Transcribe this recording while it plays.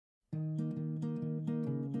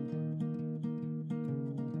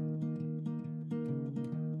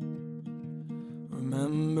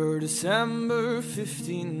Remember December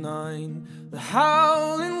 59, the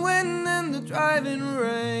howling wind and the driving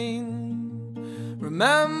rain.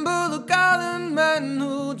 Remember the gallant men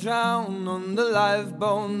who drowned on the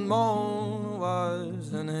lifeboat, Mona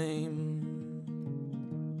was the name.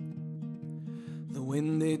 The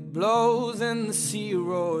wind it blows and the sea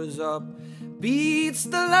roars up, beats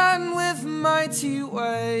the land with mighty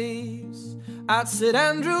waves. At St.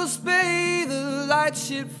 Andrew's Bay the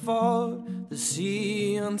lightship fought the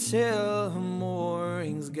sea until her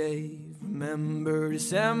moorings gave. Remember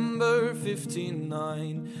December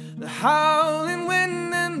 59, the howling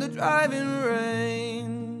wind and the driving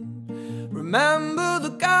rain. Remember the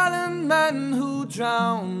gallant man who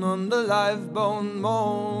drowned on the lifeboat,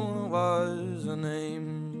 Mona was her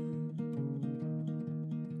name.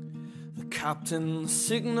 The captain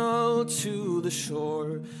signaled to the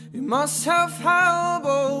shore, "We must have help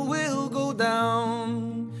or we'll go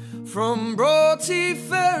down." From Broughty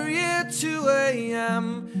Ferry at 2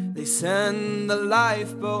 a.m. they send the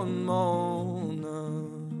lifeboat Mona.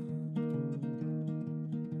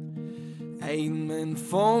 8 men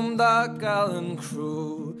formed that gallant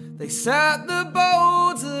crew, they set the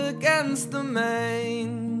boats against the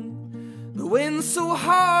main. The wind so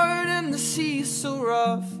hard and the sea so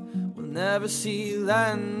rough, we'll never see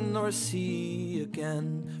land or sea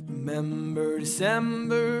again. Remember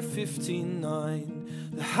December 59,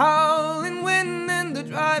 the howling wind and the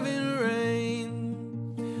driving rain.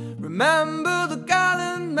 Remember the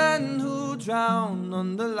gallant men who drowned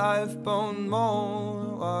on the lifeboat,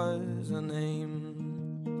 Mona was her name.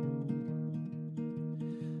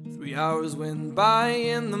 3 hours went by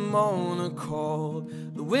and the Mona called.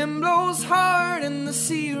 The wind blows hard and the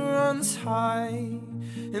sea runs high.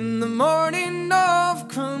 In the morning of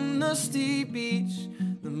Carnoustie Beach,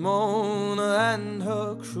 the Mona and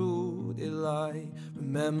her crew did lie.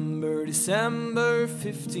 Remember December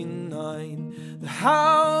 59, the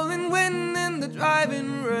howling wind and the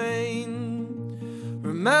driving rain.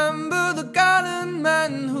 Remember the gallant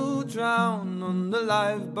men who drowned on the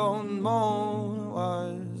lifeboat, Mona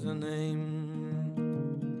was her name.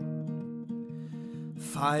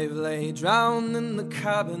 5 lay drowned in the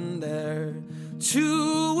cabin there,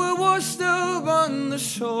 2 were washed up on the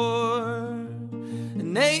shore,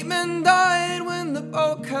 and 8 men died when the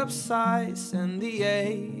boat capsized, and the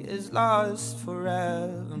 8 is lost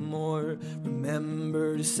forevermore.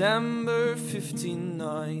 Remember December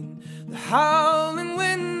 59, the howling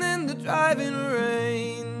wind and the driving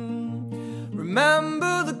rain.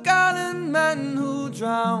 Remember the gallant men who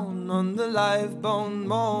drowned on the lifeboat,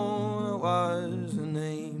 Mona was her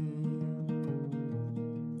name.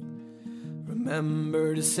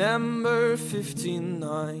 Remember December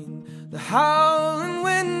 59, the howling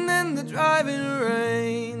wind and the driving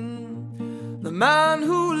rain. The man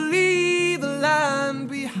who leave the land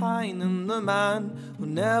behind, and the man who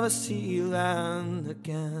never see land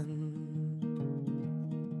again.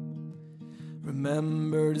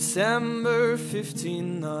 Remember December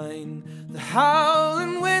 59, the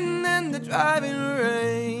howling wind and the driving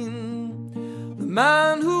rain. The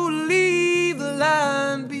man who leave the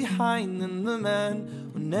land behind, and the man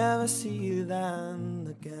who never see land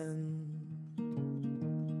again.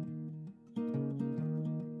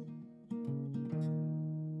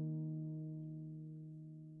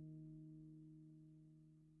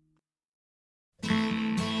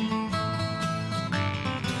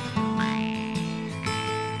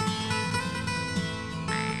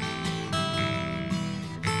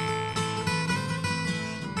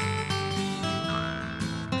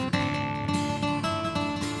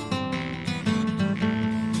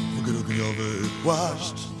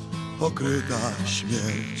 Płaszcz, pokryta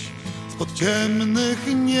śmierć, spod ciemnych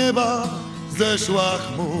nieba zeszła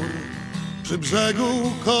chmur. Przy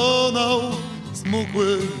brzegu konał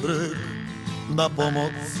smukły bryk, na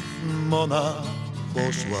pomoc Mona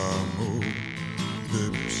poszła mu.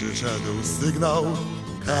 Gdy przyszedł sygnał,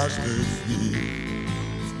 każdy z nich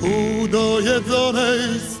w pół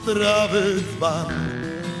dojedzonej strawy dzban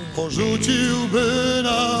porzuciłby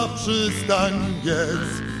na przystań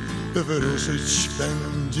biec, by wyruszyć w ten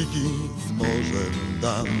dziki z morzem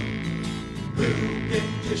dan. Był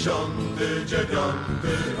 59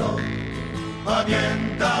 rok,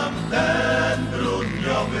 pamiętam ten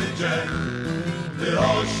grudniowy dzień, gdy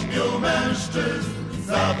 8 mężczyzn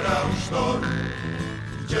zabrał sztorm.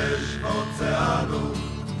 Gdzieś w oceanu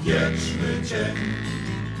wieczny cień.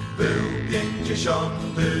 Był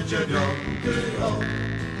 59 rok,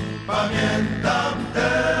 pamiętam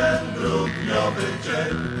ten grudniowy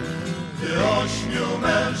dzień, gdy 8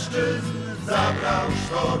 mężczyzn zabrał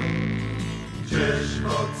sztorm. Gdzieś w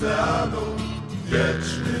oceanu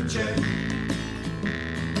wieczny cień.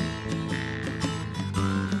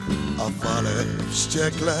 a fale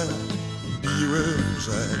wściekle biły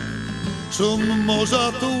brzeg. Szum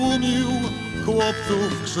morza tłumił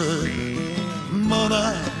chłopców krzyk.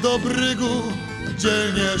 Mona do brygu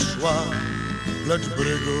dzielnie szła, lecz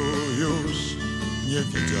brygu już nie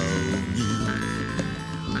widział nikt.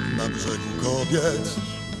 Na brzegu kobiet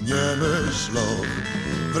nie myślą,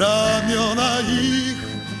 w ramiona ich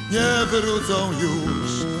nie wrócą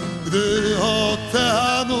już, gdy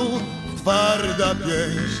oceanu twarda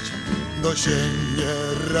pięść dosięgnie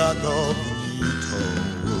ratowniczą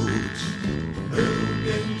łódź. Był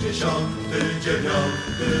 59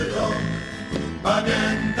 rok,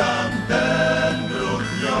 pamiętam ten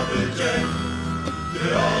grudniowy dzień, gdy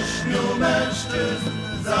 8 mężczyzn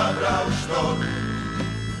zabrał sztorm.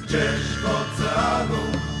 Gdzieś w oceanu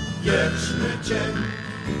wieczny cień.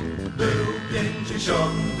 Był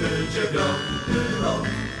 59 rok,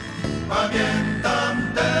 pamiętam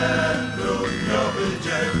ten grudniowy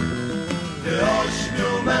dzień, gdy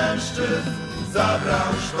 8 mężczyzn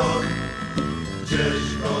zabrał sztorm. Gdzieś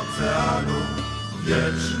w oceanu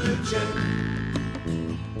wieczny cień.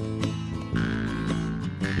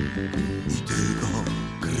 I tylko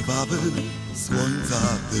krwawy słońca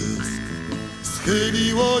dysk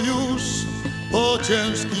schyliło już po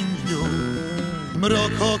ciężkim dniu.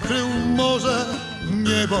 Mrok okrył morze,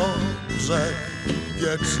 niebo, brzeg,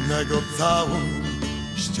 wiecznego całun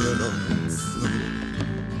ścieląc znów.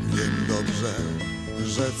 Wiem dobrze,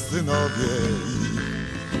 że synowie ich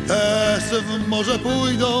też w morze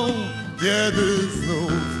pójdą, kiedy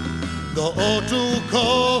znów do oczu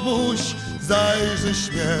komuś zajrzy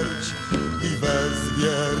śmierć i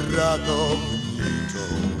wezwie ratowniczą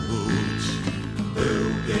łódź. Był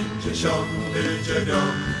 59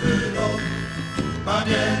 rok,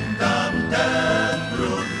 pamiętam ten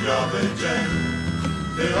grudniowy dzień,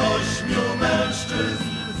 gdy 8 mężczyzn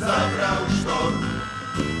zabrał sztorm.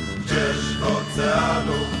 Gdzieś w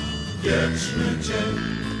oceanu wieczny cień.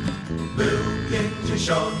 Był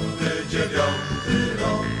 59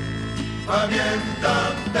 rok,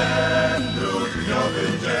 pamiętam ten grudniowy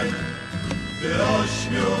dzień, gdy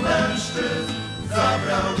 8 mężczyzn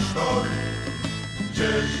zabrał sztorm.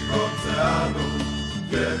 Gdzieś w oceanu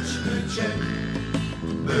wieczny cień.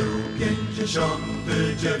 Był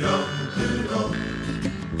 59 rok,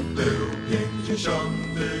 był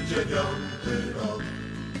 59 rok,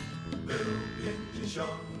 był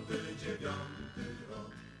 50.